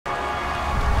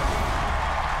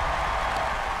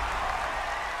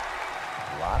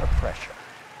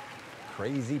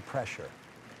crazy pressure.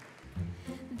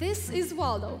 This is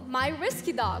Waldo, my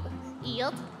risky dog.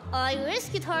 Yup, I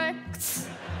rescued her.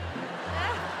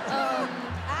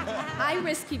 I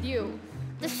rescued you.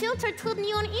 The shelter told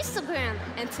me on Instagram.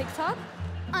 And TikTok?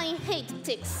 I hate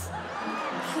ticks.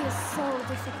 He is so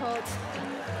difficult.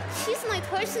 She's my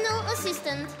personal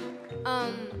assistant.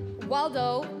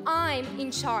 Waldo, I'm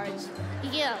in charge.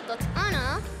 Yeah, but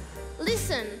Anna,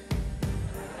 listen.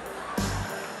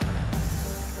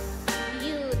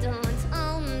 You don't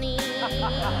own me. I'm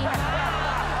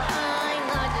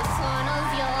not just one of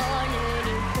your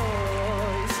little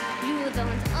boys. You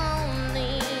don't own me.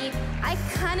 I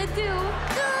kinda do.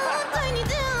 Don't I need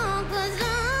to, 'cause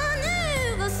I'll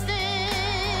never stay.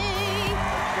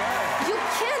 You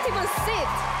can't even sit.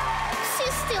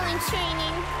 She's still in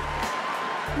training.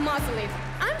 Muzzle it.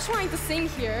 I'm trying to sing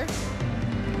here.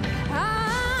 I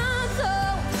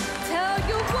don't tell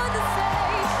you what to say,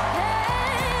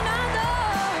 and I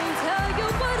don't tell you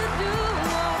what to do.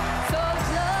 So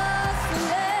just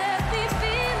let me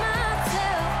be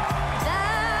myself.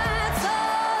 That's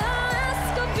all I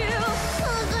ask of you.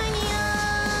 'Cause I'm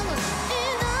young,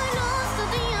 and I lost to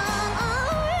the young. I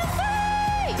will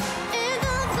say, and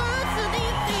I've got to be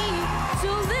free. To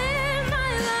live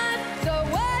my life the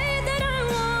way that I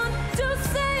want to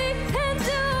say and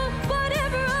do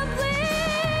whatever I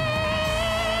please.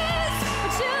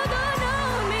 But you don't know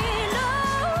me, no.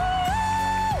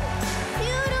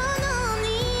 You don't know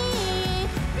me,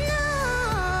 no.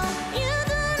 You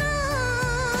don't know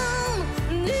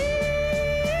me.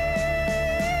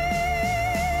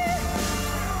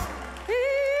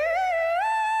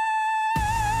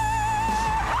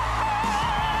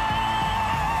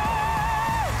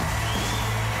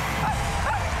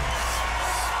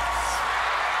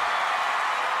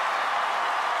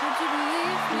 Would you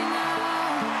believe me now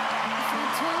if I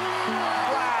told you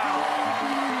what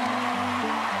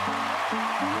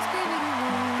Let's give it a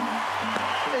whirl.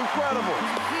 Incredible.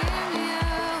 Hear me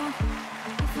out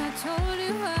if I told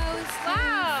you how it's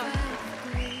Wow.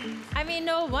 I mean,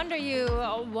 no wonder you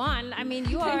won. I mean,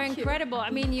 you are Thank you. incredible. I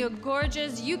mean, you're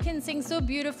gorgeous. You can sing so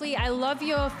beautifully. I love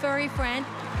your furry friend.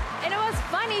 And it was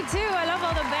funny, too. I love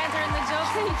all the banter and the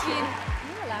jokes. Thank you.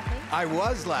 You were laughing. I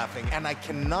was laughing, and I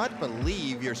cannot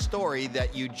believe your story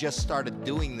that you just started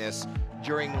doing this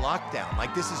during lockdown.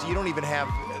 Like, this is, you don't even have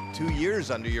 2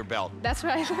 years under your belt. That's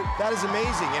right. That is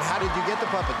amazing. And how did you get the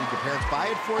puppet? Did your parents buy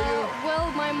it for you? Well,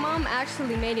 my mom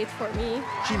actually made it for me.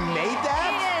 She made It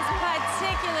that? is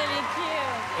particularly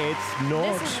cute. It's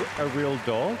not a real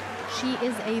dog. She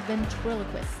is a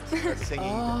ventriloquist. That's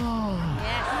singing.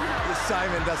 Yes.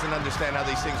 Simon doesn't understand how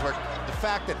these things work. The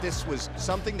fact that this was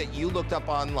something that you looked up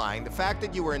online, the fact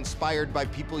that you were inspired by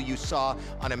people you saw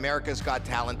on America's Got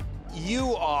Talent,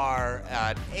 you are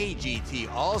an AGT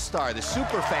All-Star. The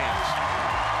super fans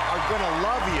are gonna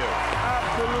love you.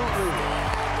 Absolutely.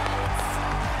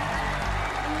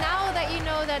 Now that you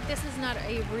know that this is not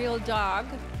a real dog,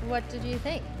 what did you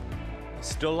think?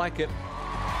 Still like it.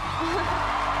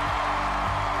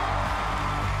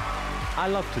 I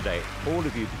love today, all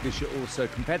of you, because you're all so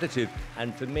competitive.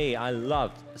 And for me, I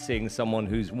love seeing someone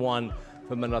who's won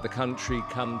from another country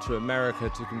come to America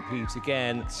to compete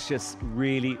again. It's just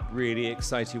really, really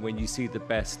exciting when you see the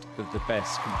best of the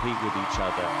best compete with each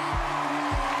other.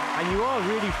 And you are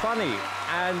really funny,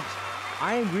 and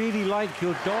I really like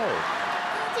your dog.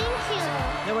 Thank you.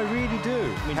 No, I really do.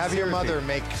 I mean, Have your seriously. mother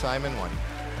make Simon one.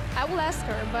 I will ask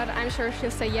her, but I'm sure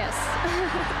she'll say yes.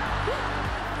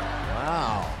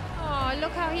 Wow. Oh,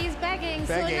 look how he's begging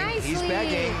so Begging. nicely. He's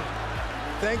begging.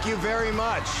 Thank you very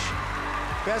much.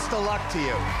 Best of luck to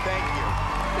you. Thank you.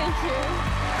 Thank you.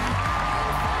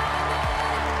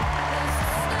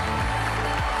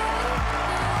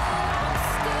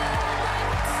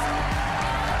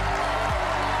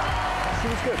 She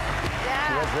was good. Yeah.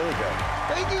 She was really good.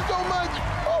 Thank you so much.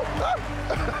 Oh.